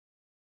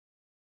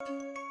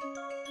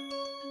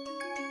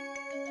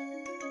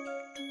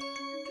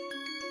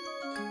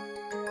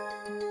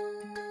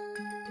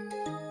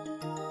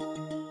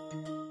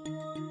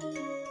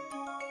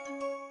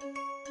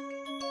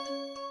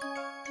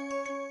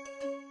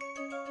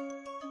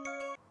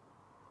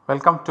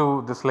Welcome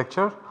to this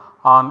lecture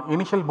on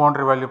initial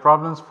boundary value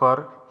problems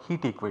for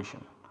heat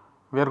equation.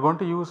 We are going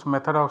to use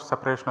method of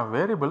separation of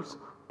variables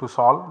to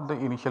solve the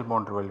initial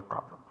boundary value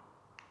problem.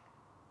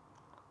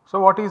 So,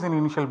 what is an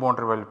initial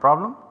boundary value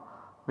problem?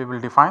 We will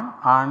define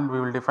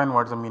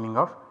what is the meaning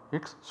of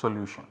its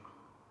solution.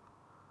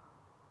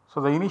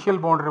 So, the initial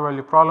boundary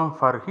value problem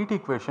for heat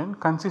equation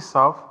consists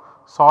of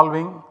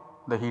solving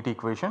the heat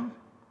equation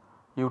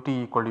ut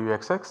equal to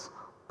uxx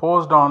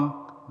posed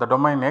on the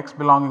domain x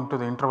belonging to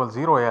the interval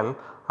 0L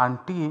and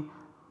t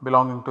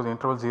belonging to the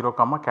interval 0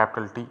 comma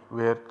capital T,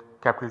 where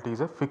capital T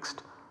is a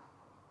fixed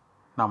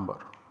number.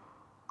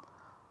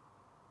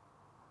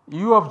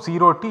 U of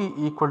 0 t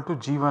equal to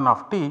g1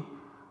 of t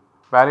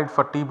valid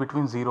for t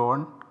between 0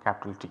 and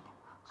capital T.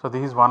 So,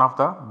 this is one of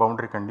the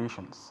boundary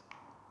conditions.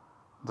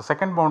 The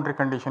second boundary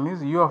condition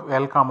is u of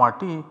L comma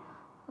t,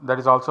 that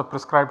is also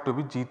prescribed to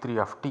be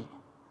g3 of t,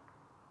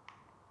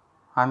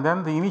 and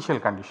then the initial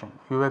condition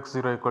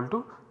ux0 equal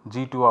to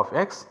g2 of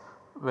x,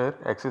 where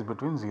x is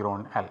between 0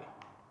 and L.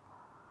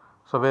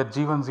 So, where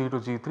g1,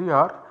 g2, g3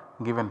 are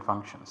given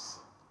functions.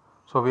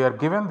 So, we are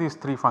given these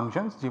 3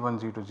 functions g1,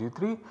 g2,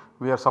 g3,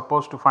 we are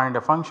supposed to find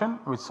a function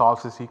which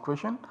solves this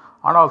equation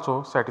and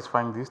also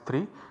satisfying these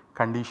 3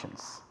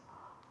 conditions.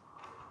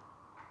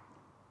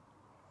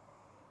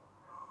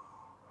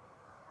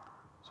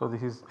 So,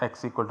 this is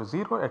x equal to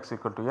 0, x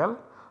equal to L.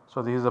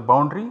 So, this is a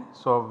boundary.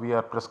 So, we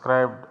are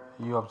prescribed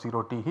u of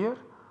 0 t here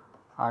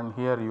and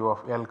here u of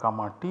L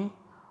comma t,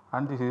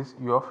 and this is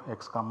u of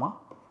x comma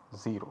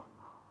 0.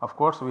 Of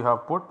course, we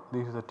have put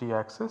this is the t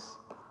axis.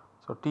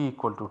 So, t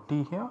equal to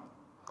t here.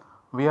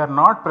 We are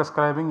not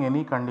prescribing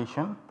any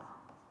condition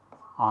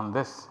on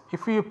this.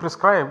 If we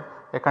prescribe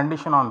a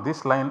condition on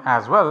this line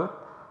as well,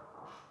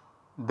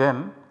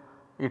 then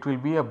it will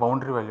be a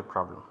boundary value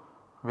problem.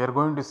 We are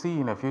going to see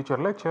in a future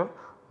lecture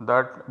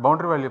that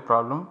boundary value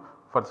problem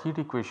for the heat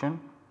equation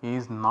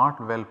is not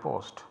well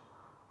posed.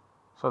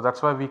 So, that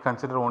is why we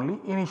consider only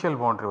initial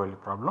boundary value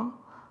problem.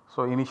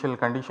 So, initial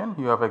condition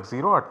u of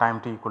x0 at time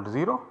t equal to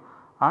 0,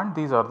 and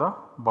these are the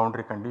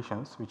boundary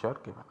conditions which are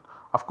given.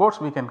 Of course,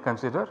 we can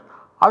consider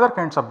other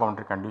kinds of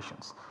boundary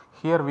conditions.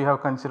 Here we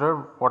have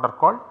considered what are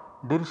called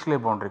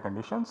Dirichlet boundary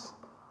conditions.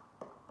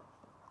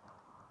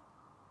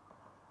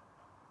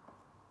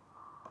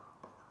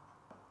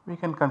 We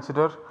can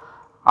consider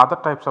other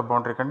types of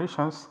boundary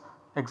conditions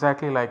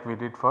exactly like we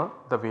did for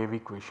the wave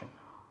equation.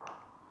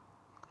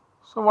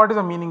 So, what is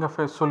the meaning of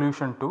a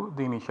solution to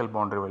the initial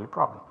boundary value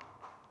problem?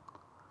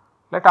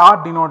 Let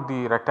R denote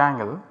the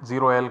rectangle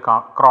 0L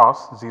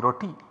cross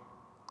 0T.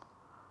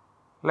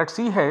 Let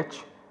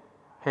CH,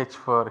 H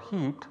for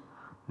heat,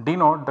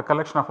 denote the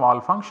collection of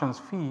all functions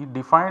phi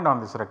defined on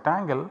this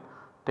rectangle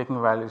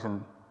taking values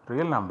in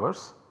real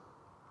numbers,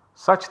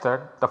 such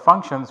that the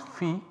functions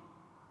phi,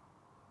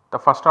 the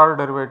first order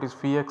derivatives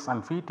phi x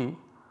and phi t,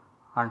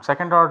 and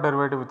second order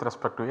derivative with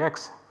respect to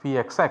x phi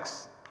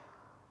xx,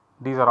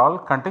 these are all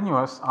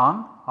continuous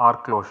on R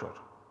closure.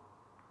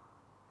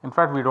 In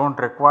fact, we do not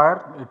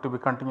require it to be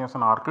continuous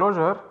on R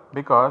closure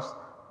because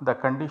the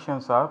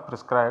conditions are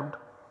prescribed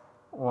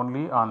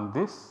only on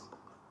this,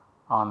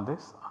 on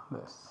this, on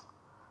this.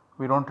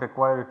 We do not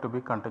require it to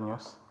be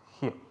continuous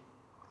here.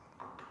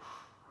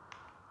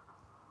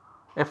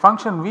 A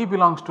function v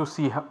belongs to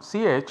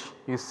ch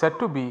is said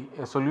to be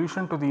a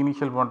solution to the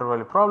initial boundary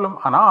value problem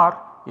on R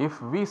if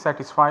v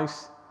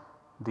satisfies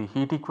the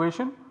heat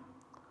equation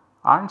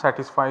and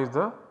satisfies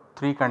the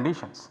 3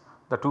 conditions,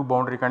 the 2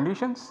 boundary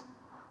conditions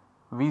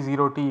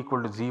v0t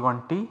equal to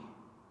g1t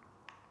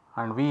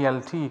and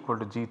vlt equal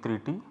to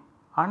g3t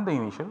and the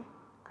initial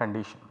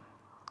condition.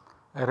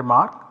 A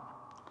remark: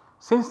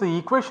 since the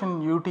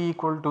equation ut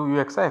equal to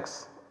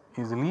uxx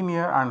is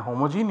linear and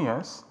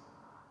homogeneous,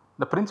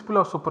 the principle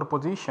of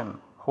superposition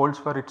holds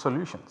for its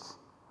solutions.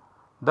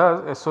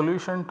 Thus, a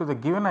solution to the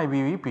given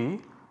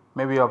IBVP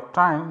may be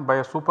obtained by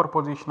a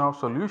superposition of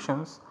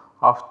solutions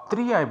of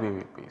 3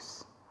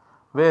 IBVPs,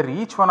 where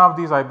each one of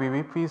these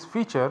IBVPs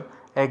feature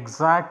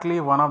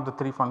exactly one of the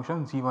 3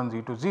 functions g1,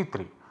 g2,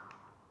 g3,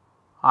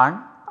 and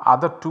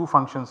other 2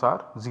 functions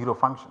are 0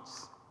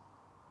 functions.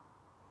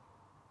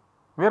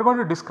 We are going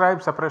to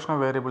describe separation of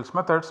variables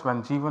methods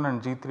when g1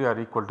 and g3 are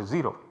equal to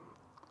 0.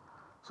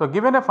 So,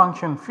 given a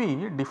function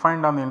phi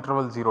defined on the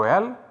interval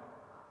 0L,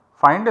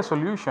 find a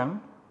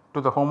solution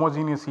to the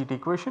homogeneous heat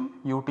equation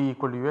ut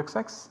equal to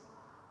uxx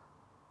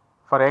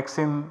for x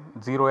in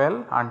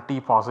 0L and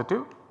t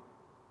positive,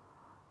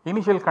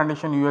 initial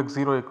condition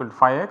ux0 equal to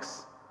phi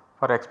x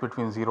for x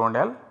between 0 and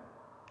L,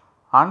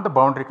 and the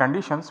boundary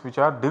conditions which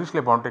are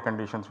Dirichlet boundary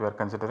conditions we are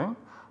considering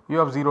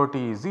u of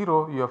 0t is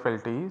 0, u of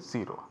lt is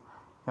 0.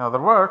 In other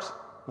words,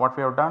 what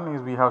we have done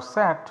is we have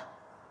set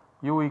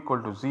u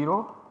equal to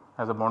 0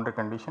 as a boundary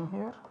condition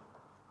here,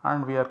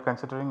 and we are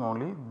considering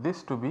only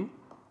this to be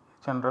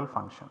general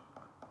function.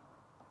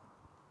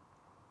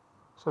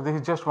 So, this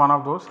is just one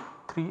of those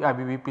 3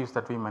 IBVPs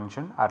that we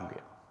mentioned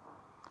earlier.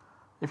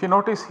 If you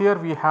notice here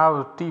we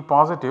have t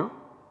positive,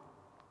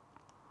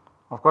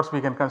 of course,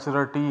 we can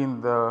consider t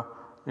in the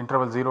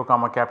interval 0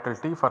 comma capital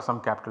T for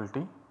some capital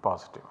T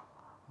positive.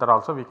 that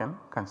also we can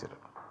consider.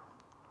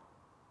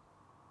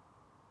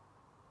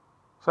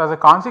 So, as a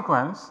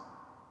consequence,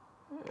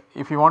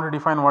 if you want to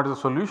define what is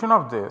the solution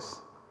of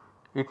this,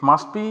 it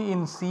must be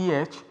in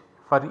CH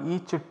for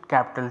each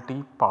capital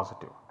T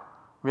positive.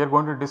 We are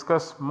going to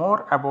discuss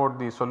more about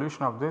the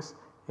solution of this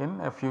in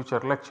a future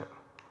lecture.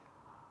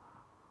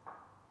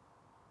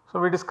 So,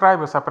 we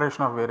describe a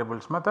separation of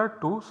variables method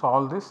to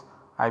solve this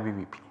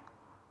IBVP.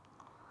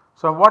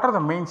 So, what are the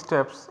main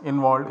steps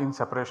involved in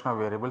separation of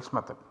variables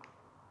method?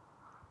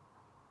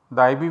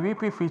 The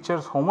IBVP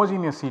features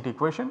homogeneous heat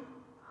equation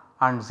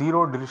and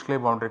 0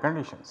 Dirichlet boundary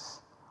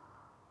conditions.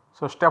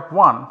 So, step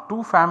 1,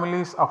 two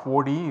families of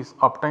ODEs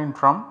obtained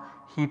from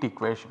heat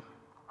equation.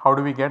 How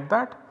do we get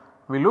that?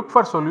 We look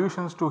for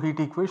solutions to heat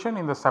equation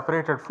in the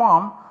separated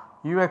form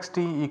uxt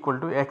equal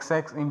to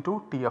xx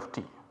into T of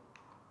t.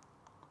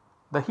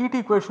 The heat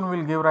equation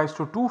will give rise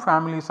to two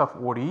families of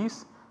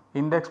ODEs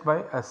indexed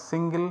by a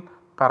single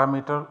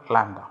parameter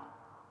lambda,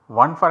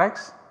 one for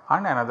x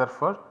and another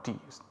for t.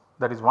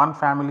 That is one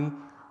family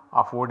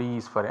of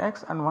ODEs for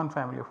x and one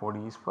family of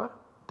ODEs for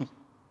t.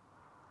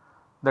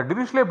 The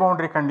Dirichlet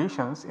boundary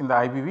conditions in the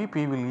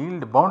IBVP will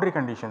yield boundary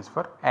conditions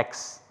for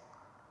x.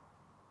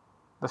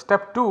 The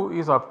step 2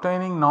 is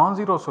obtaining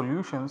non-zero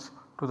solutions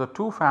to the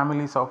two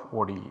families of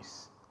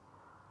ODEs.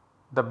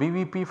 The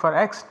BVP for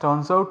x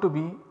turns out to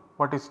be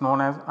what is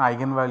known as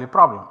eigenvalue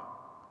problem.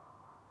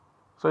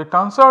 So, it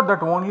turns out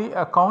that only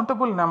a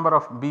countable number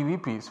of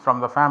BVPs from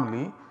the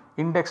family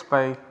indexed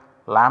by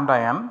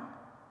lambda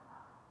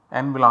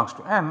n belongs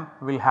to n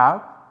will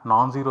have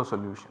non-zero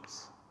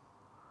solutions.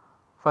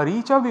 For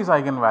each of these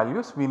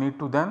eigenvalues we need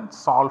to then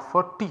solve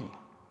for t.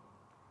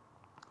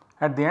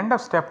 At the end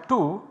of step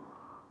 2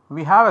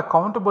 we have a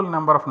countable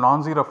number of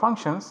non-zero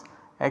functions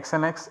x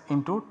and x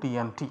into t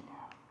and t.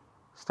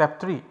 Step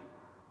 3,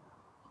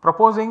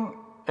 proposing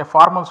a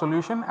formal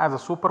solution as a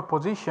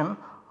superposition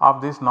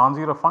of these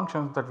non-zero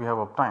functions that we have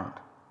obtained.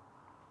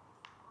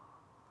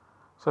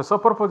 So,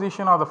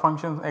 superposition of the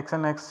functions x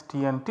and x,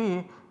 t and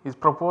t is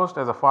proposed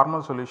as a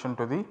formal solution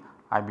to the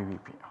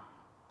IBVP,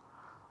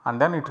 and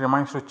then it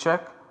remains to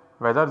check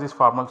whether this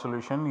formal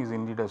solution is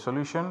indeed a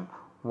solution,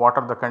 what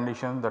are the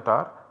conditions that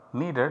are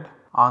needed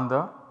on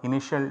the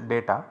initial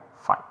data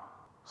file.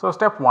 So,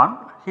 step 1,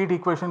 heat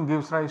equation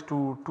gives rise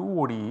to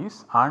two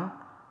ODEs and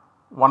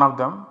one of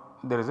them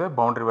there is a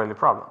boundary value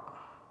problem.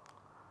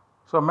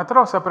 So, method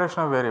of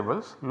separation of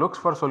variables looks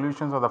for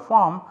solutions of the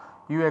form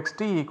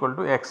uxt equal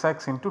to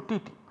xx into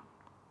tt.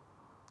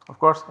 Of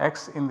course,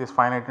 x in this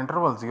finite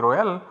interval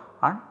 0L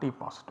and t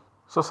positive.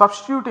 So,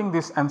 substituting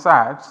this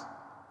ansatz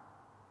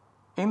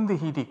in the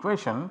heat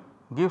equation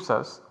gives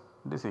us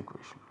this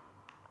equation,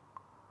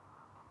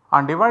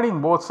 and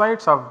dividing both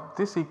sides of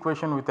this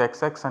equation with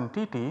xx and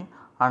tt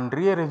and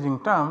rearranging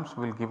terms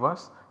will give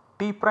us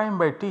t prime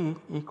by t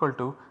equal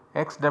to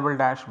x double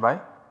dash by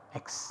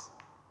x.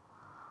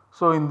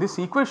 So, in this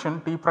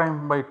equation t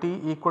prime by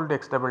t equal to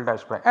x double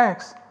dash by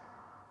x,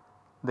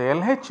 the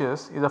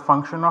LHS is a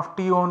function of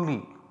t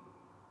only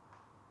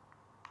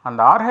and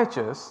the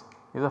RHS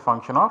is a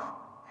function of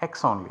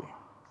x only.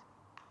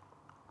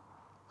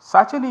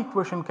 Such an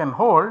equation can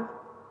hold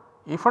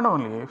if and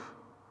only if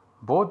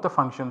both the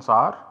functions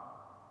are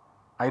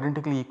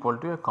identically equal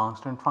to a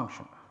constant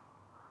function.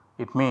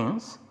 It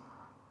means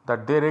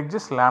that there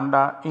exists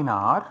lambda in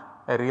R,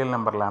 a real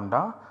number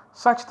lambda,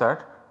 such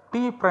that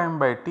t prime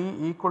by t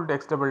equal to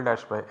x double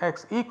dash by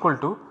x equal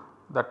to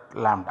that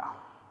lambda.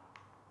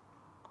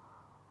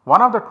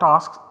 One of the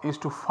tasks is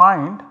to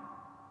find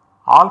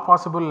all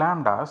possible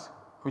lambdas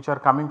which are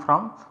coming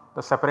from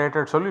the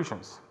separated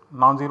solutions,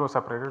 non-zero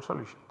separated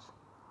solutions.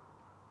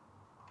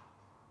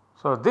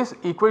 So, this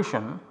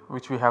equation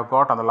which we have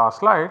got on the last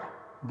slide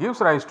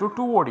gives rise to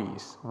two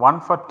ODEs, one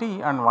for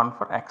t and one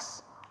for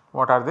x.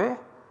 What are they?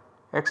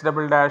 X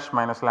double dash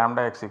minus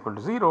lambda x equal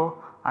to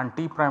 0 and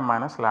t prime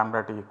minus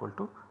lambda t equal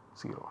to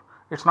 0.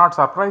 It is not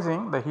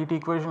surprising, the heat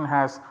equation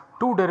has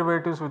two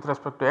derivatives with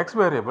respect to x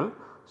variable.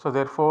 So,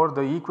 therefore,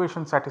 the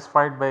equation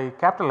satisfied by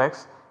capital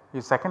X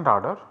is second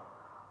order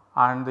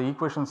and the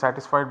equation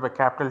satisfied by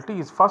capital T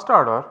is first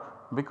order,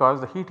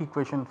 because the heat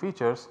equation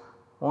features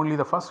only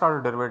the first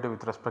order derivative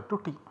with respect to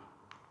t.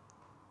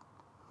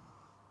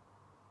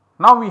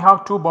 Now, we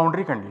have two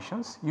boundary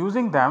conditions,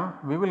 using them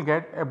we will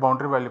get a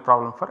boundary value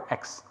problem for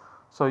x.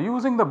 So,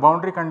 using the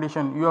boundary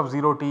condition u of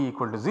 0 t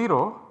equal to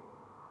 0,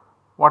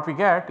 what we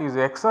get is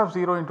x of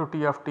 0 into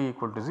t of t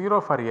equal to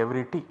 0 for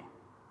every t.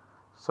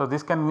 So,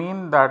 this can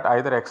mean that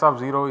either x of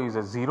 0 is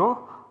a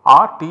 0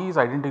 or t is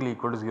identically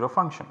equal to 0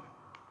 function.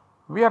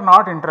 We are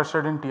not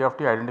interested in t of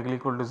t identically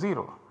equal to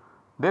 0.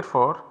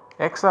 Therefore,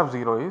 x of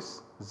 0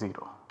 is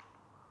 0.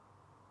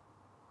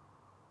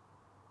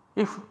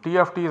 If t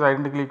of t is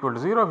identically equal to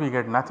 0, we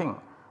get nothing,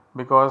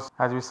 because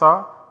as we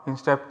saw in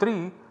step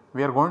 3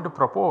 we are going to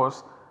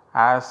propose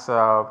as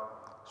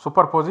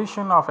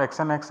superposition of x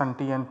and x and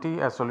t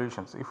as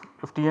solutions.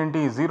 If t and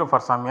t is 0 for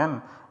some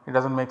n, it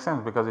does not make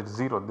sense because it is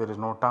 0, there is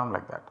no term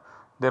like that.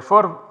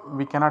 Therefore,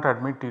 we cannot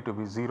admit t to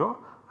be 0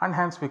 and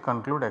hence we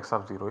conclude x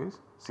of 0 is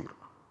 0.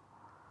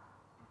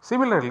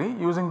 Similarly,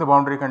 using the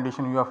boundary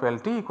condition u of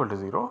Lt equal to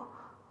 0,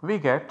 we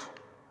get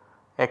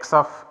x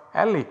of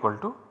L equal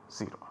to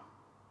 0.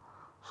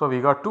 So, we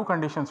got two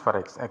conditions for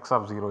x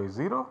of 0 is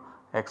 0,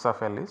 x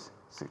of L is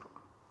 0.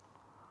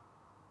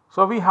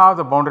 So, we have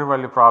the boundary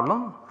value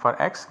problem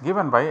for x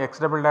given by x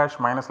double dash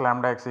minus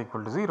lambda x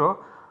equal to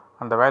 0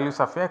 and the values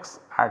of x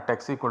at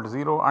x equal to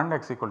 0 and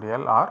x equal to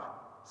L are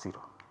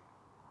 0.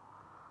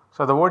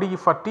 So, the ODE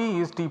for t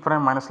is t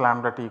prime minus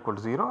lambda t equal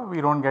to 0. We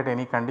do not get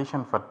any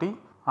condition for t,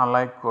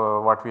 unlike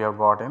what we have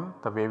got in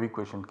the wave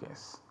equation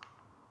case.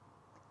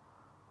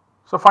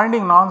 So,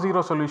 finding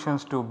non-zero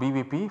solutions to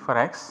BVP for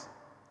x,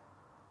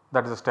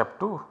 that is step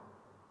 2.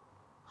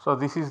 So,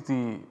 this is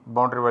the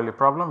boundary value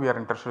problem we are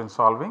interested in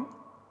solving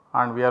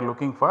and we are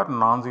looking for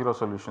non-zero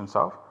solutions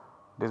of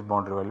this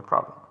boundary value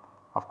problem.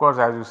 Of course,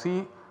 as you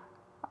see,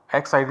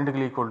 x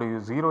identically equal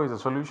to 0 is a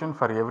solution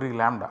for every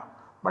lambda,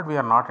 but we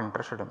are not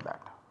interested in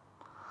that.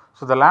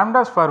 So, the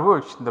lambdas for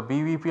which the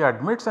BVP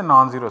admits a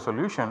non-zero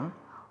solution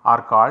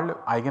are called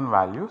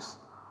eigenvalues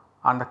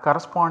and the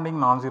corresponding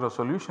non-zero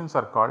solutions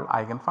are called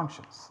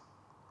eigenfunctions.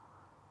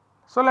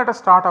 So, let us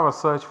start our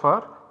search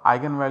for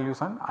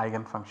eigenvalues and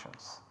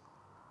eigenfunctions.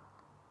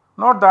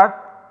 Note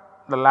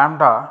that the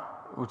lambda,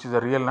 which is a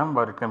real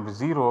number, it can be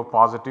 0,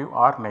 positive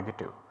or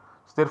negative.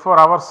 So, therefore,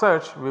 our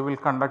search we will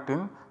conduct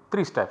in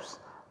 3 steps: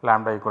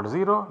 lambda equal to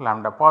 0,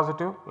 lambda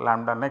positive,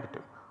 lambda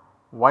negative.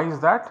 Why is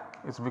that?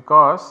 It is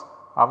because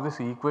of this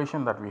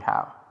equation that we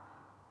have,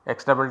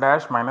 x double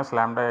dash minus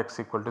lambda x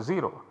equal to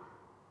 0.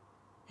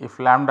 If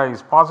lambda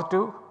is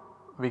positive,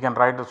 we can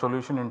write the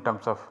solution in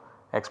terms of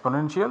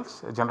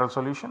exponentials, a general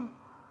solution.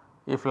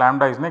 If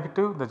lambda is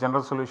negative, the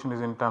general solution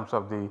is in terms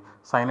of the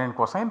sine and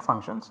cosine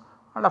functions,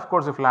 and of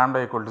course, if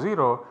lambda equal to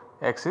 0,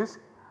 x is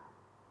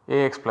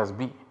ax plus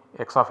b,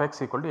 x of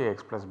x equal to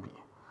ax plus b.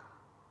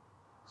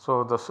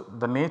 So,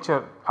 the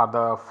nature or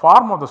the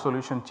form of the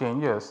solution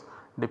changes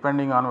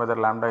depending on whether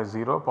lambda is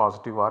 0,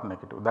 positive or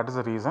negative. That is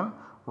the reason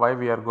why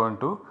we are going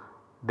to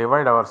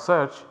divide our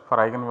search for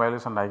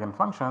eigenvalues and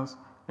eigenfunctions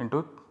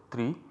into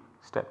 3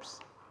 steps.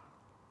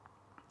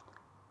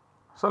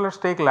 So, let us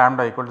take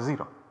lambda equal to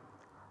 0.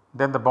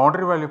 Then the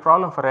boundary value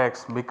problem for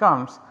x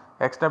becomes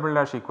x double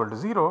dash equal to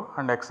 0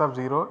 and x of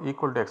 0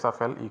 equal to x of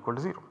L equal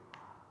to 0.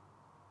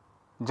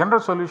 General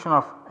solution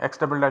of x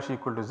double dash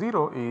equal to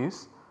 0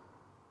 is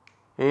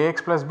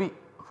ax plus b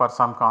for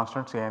some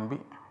constants a and b,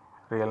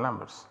 real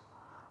numbers.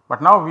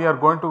 But now we are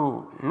going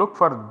to look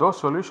for those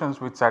solutions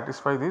which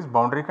satisfy these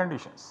boundary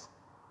conditions.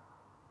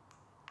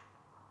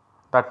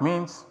 That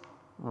means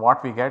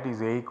what we get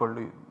is a equal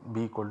to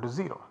b equal to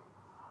 0,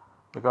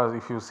 because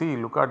if you see,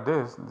 look at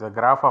this, the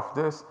graph of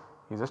this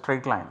is a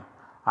straight line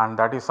and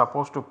that is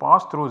supposed to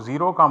pass through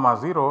 0 comma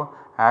 0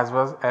 as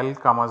well as L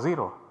comma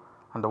 0,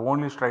 and the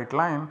only straight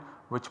line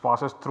which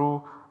passes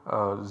through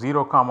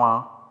 0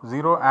 comma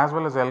 0 as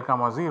well as L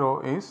comma 0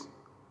 is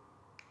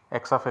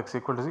x of x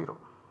equal to 0,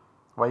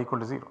 y equal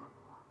to 0.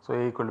 So,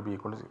 a equal to b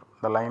equal to 0,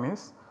 the line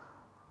is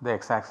the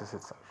x axis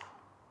itself.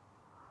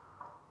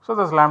 So,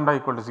 thus lambda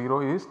equal to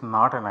 0 is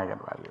not an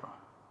eigenvalue.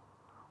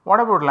 What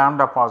about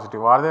lambda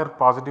positive? Are there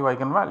positive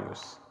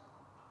eigenvalues?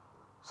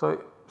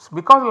 So,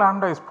 because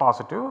lambda is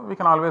positive, we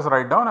can always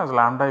write down as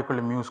lambda equal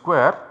to mu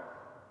square.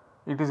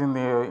 It is in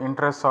the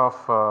interest of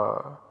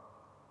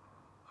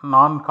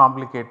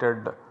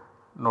non-complicated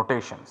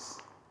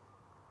notations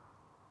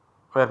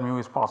where mu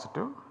is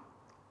positive.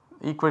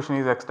 Equation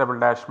is x double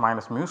dash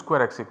minus mu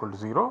square x equal to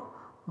 0,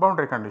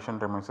 boundary condition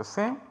remains the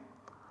same.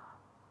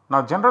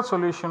 Now, general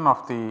solution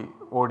of the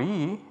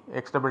ODE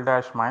x double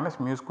dash minus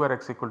mu square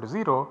x equal to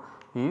 0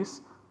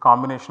 is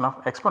combination of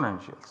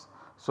exponentials.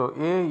 So,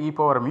 a e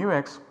power mu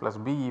x plus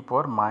b e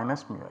power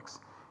minus mu x.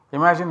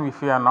 Imagine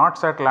if we are not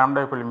set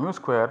lambda equal to mu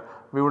square,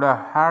 we would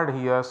have had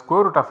here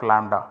square root of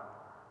lambda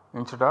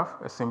instead of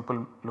a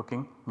simple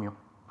looking mu.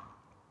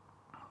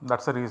 That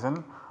is the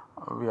reason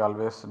we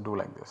always do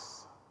like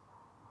this.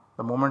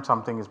 The moment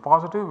something is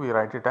positive, we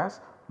write it as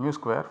mu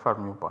square for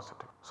mu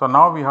positive. So,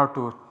 now we have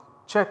to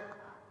check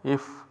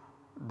if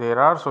there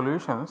are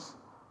solutions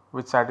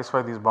which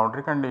satisfy these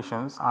boundary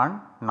conditions and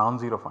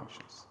non-zero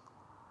functions.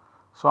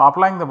 So,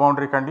 applying the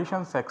boundary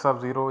conditions x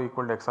of 0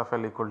 equal to x of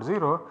L equal to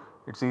 0,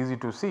 it is easy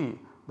to see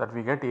that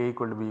we get a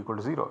equal to b equal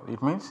to 0.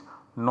 It means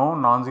no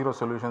non-zero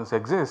solutions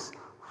exist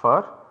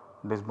for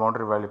this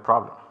boundary value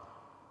problem.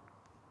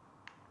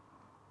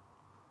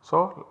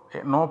 So,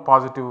 no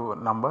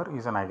positive number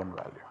is an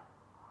eigenvalue.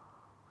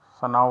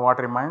 So, now what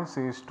remains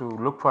is to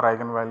look for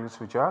eigenvalues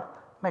which are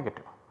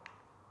negative.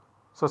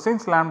 So,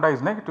 since lambda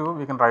is negative,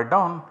 we can write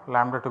down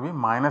lambda to be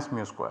minus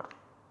mu square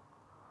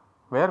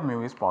where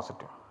mu is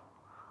positive.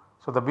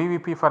 So, the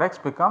BVP for x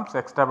becomes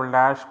x double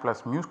dash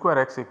plus mu square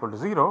x equal to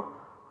 0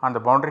 and the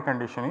boundary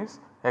condition is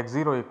x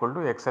 0 equal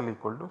to x L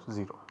equal to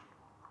 0.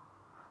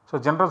 So,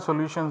 general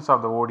solutions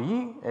of the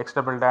ODE x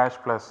double dash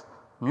plus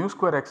mu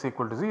square x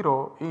equal to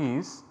 0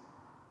 is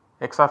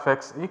x of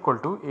x equal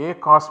to a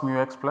cos mu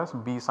x plus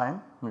b sin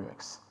mu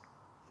x.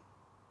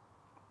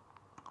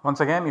 Once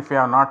again, if we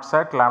have not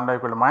set lambda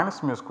equal to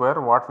minus mu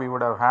square, what we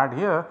would have had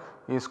here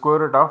is square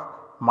root of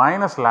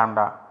minus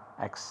lambda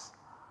x,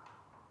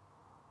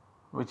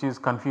 which is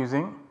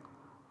confusing.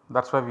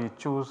 That is why we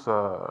choose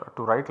to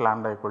write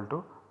lambda equal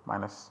to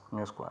minus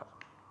mu square.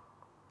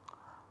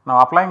 Now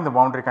applying the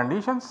boundary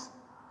conditions,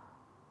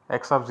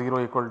 x of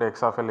 0 equal to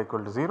x of L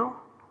equal to 0,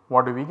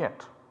 what do we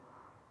get?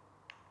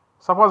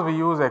 Suppose we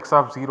use x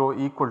of 0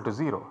 equal to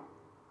 0,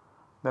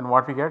 then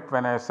what we get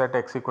when I set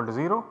x equal to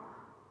 0?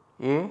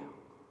 A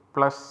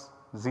plus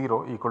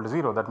 0 equal to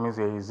 0, that means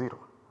A is 0.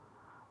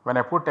 When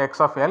I put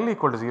x of L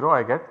equal to 0,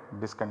 I get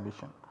this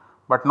condition,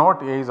 but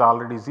note A is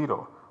already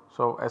 0.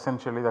 So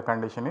essentially the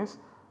condition is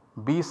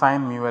B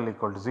sin mu L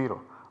equal to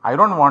 0. I do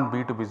not want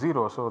B to be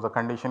 0, so the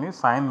condition is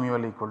sin mu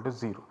L equal to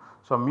 0.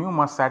 So mu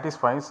must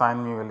satisfy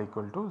sin mu L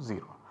equal to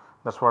 0.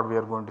 That is what we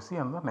are going to see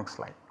on the next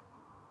slide.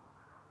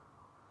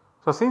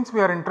 So since we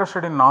are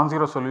interested in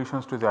non-zero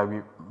solutions to the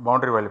IB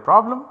boundary value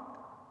problem,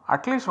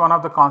 at least one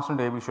of the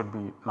constant AB should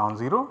be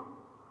non-zero,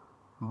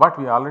 but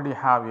we already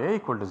have A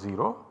equal to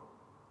 0.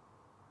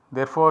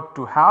 Therefore,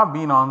 to have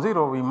B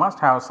non-zero, we must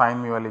have sin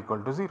mu L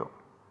equal to 0,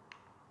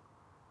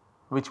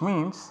 which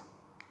means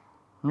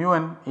mu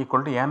n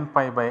equal to n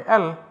pi by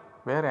L,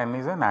 where n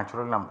is a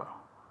natural number.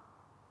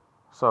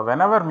 So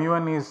whenever mu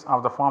n is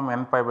of the form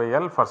n pi by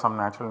L for some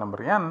natural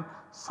number n,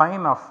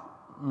 sin of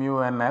mu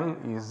n L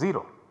is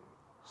 0.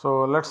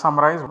 So let us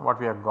summarize what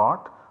we have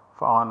got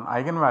on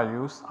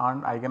eigenvalues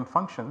and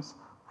eigenfunctions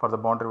for the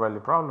boundary value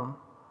problem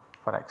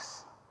for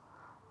x.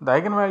 The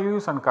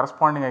eigenvalues and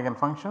corresponding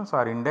eigenfunctions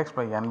are indexed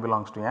by n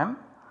belongs to n.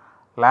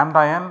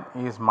 Lambda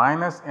n is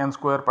minus n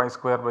square pi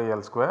square by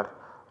L square.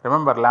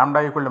 Remember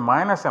lambda equal to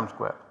minus m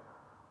square.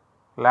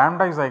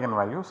 Lambda is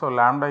eigenvalue, so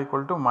lambda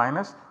equal to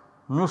minus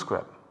mu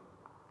square,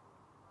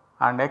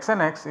 and x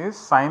and x is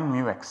sin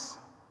mu x.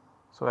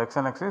 So x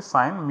and x is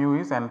sin mu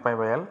is n pi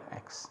by L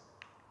x.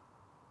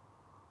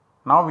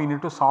 Now we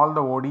need to solve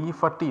the ODE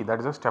for t, that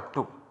is a step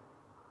 2.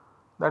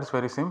 That is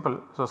very simple.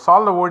 So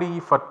solve the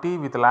ODE for t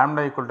with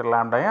lambda equal to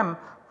lambda n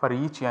for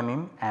each n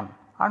in n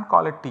and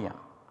call it Tn.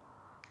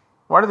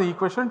 What is the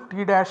equation?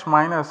 T dash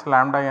minus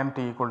lambda n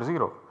t equal to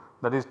 0,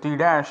 that is t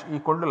dash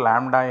equal to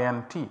lambda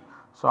n t.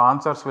 So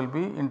answers will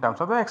be in terms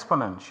of the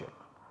exponential.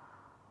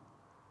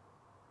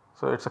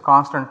 So it is a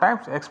constant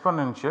times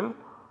exponential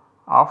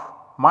of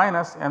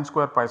minus n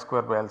square pi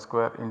square by L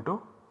square into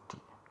t.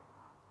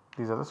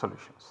 These are the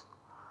solutions.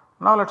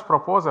 Now let us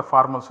propose a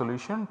formal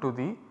solution to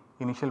the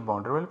initial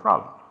boundary value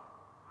problem.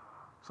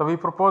 So we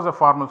propose a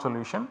formal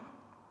solution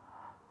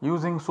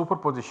using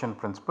superposition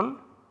principle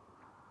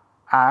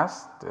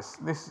as this.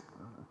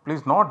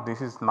 Please note, this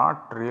is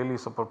not really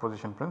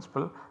superposition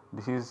principle,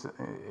 this is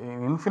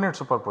infinite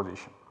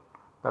superposition,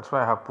 that is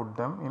why I have put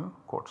them in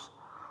quotes.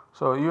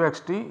 So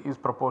uxt is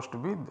proposed to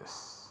be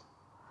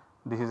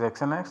this is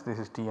x and x, this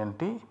is t and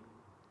t,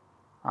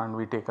 and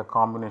we take a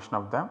combination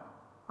of them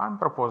and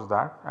propose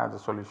that as a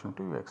solution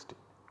to uxt.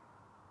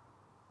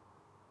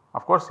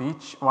 Of course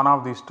each one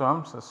of these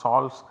terms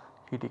solves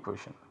heat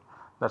equation,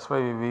 that is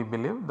why we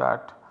believe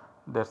that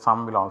their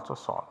sum will also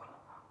solve.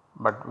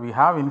 But we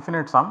have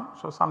infinite sum,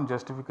 so some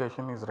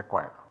justification is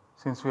required.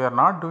 Since we are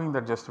not doing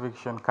that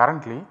justification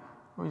currently,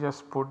 we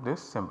just put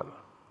this symbol.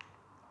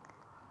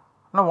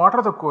 Now what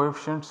are the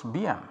coefficients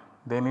Bn?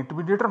 They need to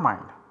be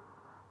determined,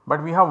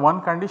 but we have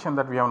one condition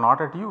that we have not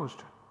yet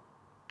used,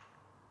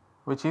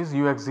 which is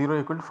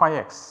ux0 equal to phi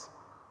x.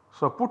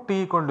 So put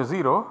t equal to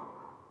 0,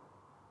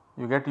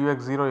 you get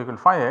ux0 equal to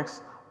phi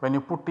x. When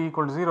you put t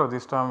equal to 0,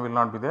 this term will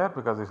not be there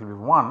because this will be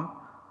 1.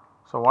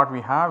 So what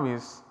we have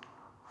is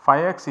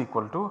phi x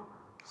equal to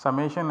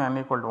summation n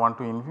equal to 1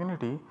 to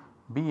infinity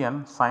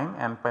Bn sin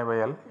n pi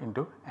by L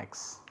into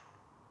x.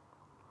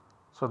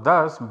 So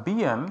thus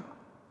Bn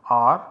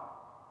are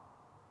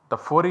the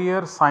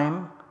Fourier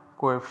sine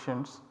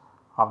coefficients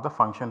of the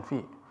function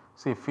phi.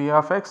 See, phi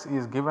of x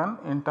is given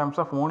in terms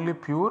of only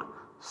pure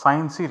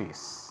sine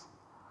series,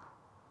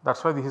 that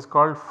is why this is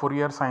called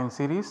Fourier sine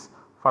series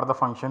for the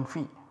function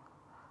phi,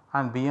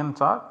 and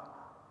Bn's are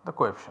the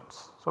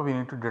coefficients. So we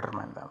need to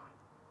determine them.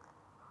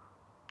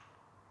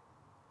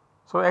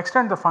 So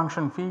extend the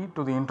function phi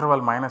to the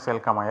interval minus L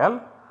comma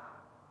L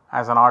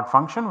as an odd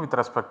function with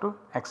respect to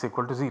x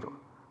equal to 0,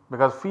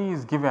 because phi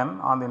is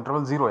given on the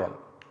interval 0 L.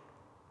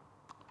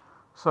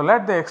 So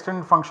let the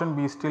extended function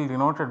be still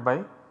denoted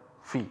by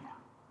phi.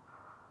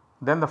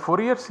 Then the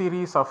Fourier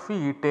series of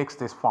phi takes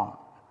this form,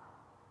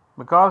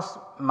 because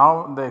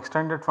now the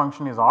extended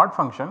function is odd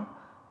function,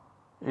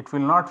 it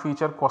will not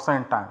feature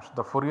cosine terms.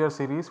 The Fourier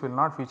series will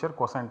not feature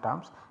cosine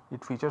terms,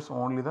 it features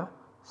only the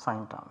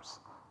sine terms.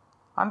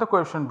 And the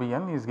coefficient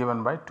Bn is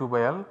given by 2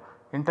 by L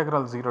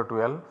integral 0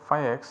 to L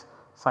phi x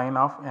sin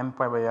of n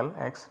pi by L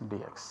x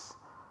dx.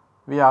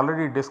 We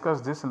already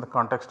discussed this in the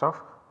context of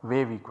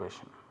wave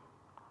equation.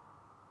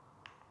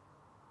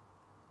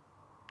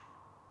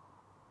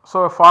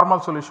 So a formal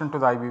solution to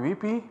the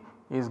IBVP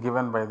is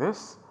given by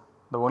this.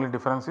 The only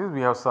difference is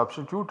we have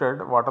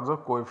substituted what are the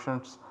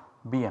coefficients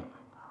Bn.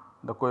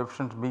 The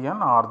coefficients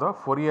Bn are the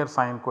Fourier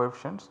sine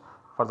coefficients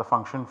for the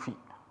function phi.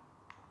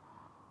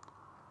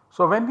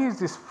 So when is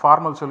this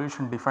formal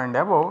solution defined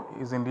above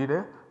is indeed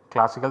a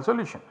classical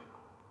solution.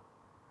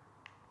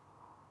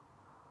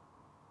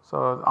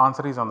 So, the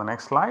answer is on the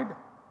next slide.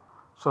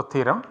 So,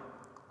 theorem,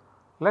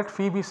 let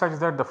phi be such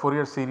that the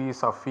Fourier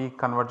series of phi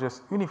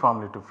converges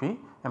uniformly to phi.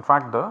 In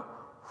fact, the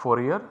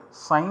Fourier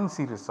sine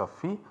series of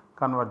phi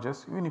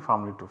converges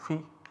uniformly to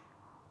phi,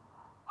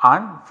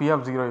 and phi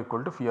of 0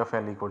 equal to phi of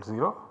L equals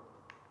 0.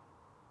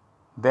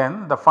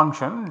 Then the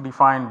function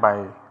defined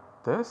by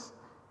this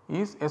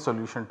is a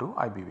solution to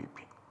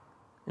IBVP.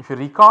 If you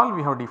recall,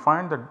 we have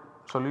defined the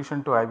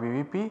solution to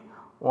IBVP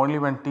only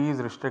when t is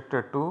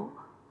restricted to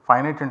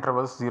finite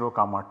intervals 0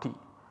 comma t,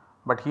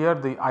 but here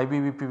the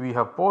IBVP we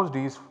have posed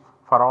is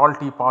for all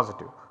t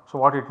positive. So,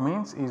 what it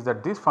means is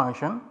that this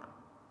function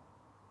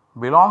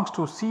belongs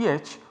to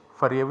Ch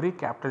for every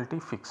capital T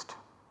fixed,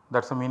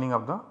 that is the meaning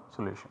of the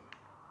solution.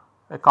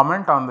 A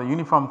comment on the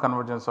uniform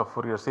convergence of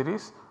Fourier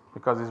series,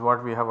 because this is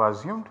what we have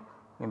assumed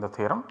in the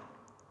theorem.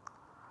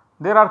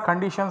 There are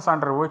conditions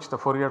under which the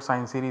Fourier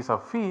sine series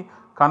of phi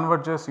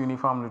converges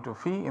uniformly to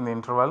phi in the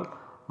interval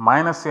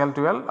minus L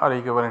to L or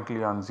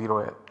equivalently on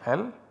 0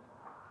 L.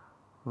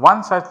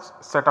 One such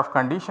set of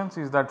conditions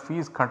is that phi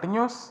is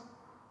continuous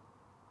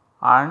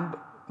and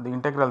the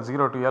integral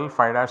 0 to L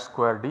phi dash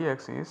square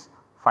dx is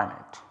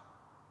finite,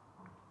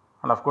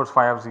 and of course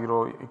phi of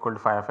 0 equal to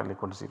phi of L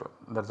equal to 0,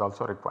 that is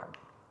also required.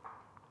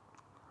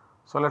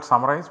 So, let us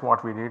summarize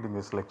what we did in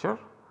this lecture.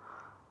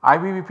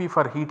 IBVP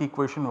for heat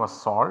equation was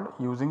solved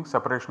using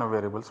separation of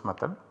variables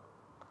method.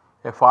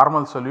 A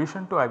formal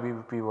solution to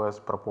IBVP was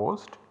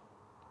proposed.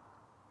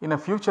 In a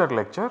future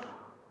lecture,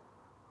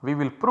 we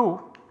will prove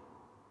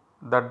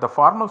that the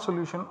formal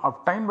solution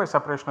obtained by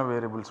separation of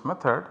variables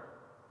method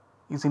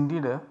is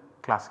indeed a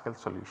classical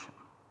solution.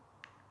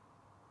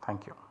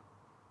 Thank you.